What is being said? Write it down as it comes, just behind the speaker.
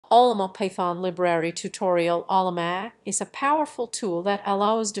Ollama Python Library Tutorial. Ollama is a powerful tool that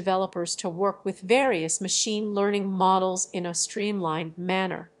allows developers to work with various machine learning models in a streamlined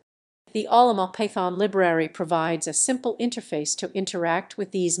manner. The Ollama Python library provides a simple interface to interact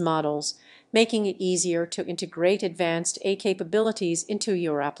with these models, making it easier to integrate advanced AI capabilities into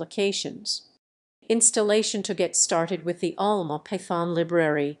your applications. Installation. To get started with the Ollama Python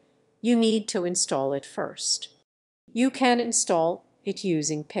library, you need to install it first. You can install it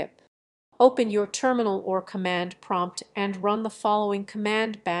using pip. Open your terminal or command prompt and run the following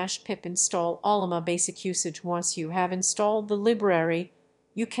command: bash pip install Ollama basic usage. Once you have installed the library,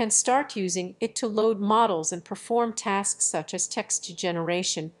 you can start using it to load models and perform tasks such as text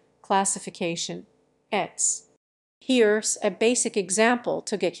generation, classification, etc. Here's a basic example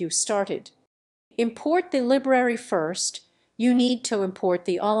to get you started. Import the library first. You need to import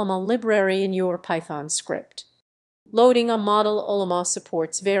the Ollama library in your Python script. Loading a model. Ollama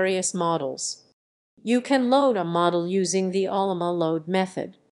supports various models. You can load a model using the Ollama load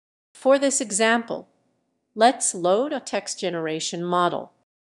method. For this example, let's load a text generation model.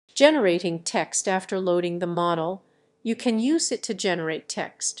 Generating text. After loading the model, you can use it to generate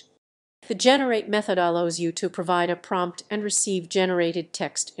text. The generate method allows you to provide a prompt and receive generated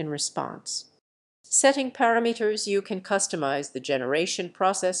text in response. Setting parameters. You can customize the generation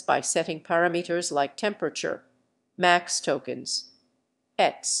process by setting parameters like temperature, max tokens,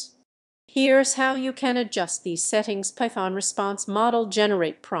 etc. Here's how you can adjust these settings. Python response model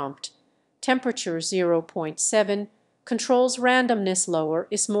generate prompt. Temperature 0.7 controls randomness. Lower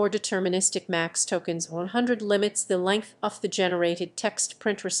is more deterministic. Max tokens 100 limits the length of the generated text.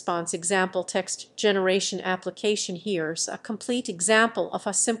 Print response. Example text generation application. Here's a complete example of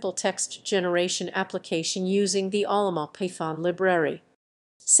a simple text generation application using the Ollama Python library.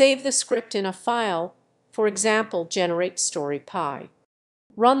 Save the script in a file. For example, generate story py.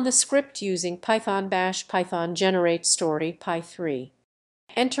 Run the script using python bash python generate story py3.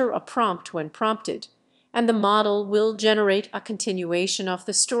 Enter a prompt when prompted, and the model will generate a continuation of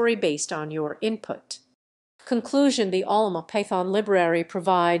the story based on your input. Conclusion. The Ollama Python library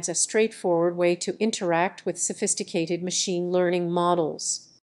provides a straightforward way to interact with sophisticated machine learning models.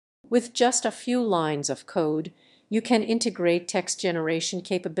 With just a few lines of code, you can integrate text generation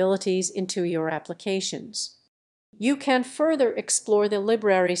capabilities into your applications. You can further explore the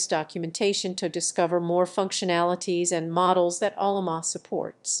library's documentation to discover more functionalities and models that Ollama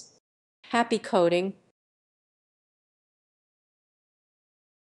supports. Happy coding!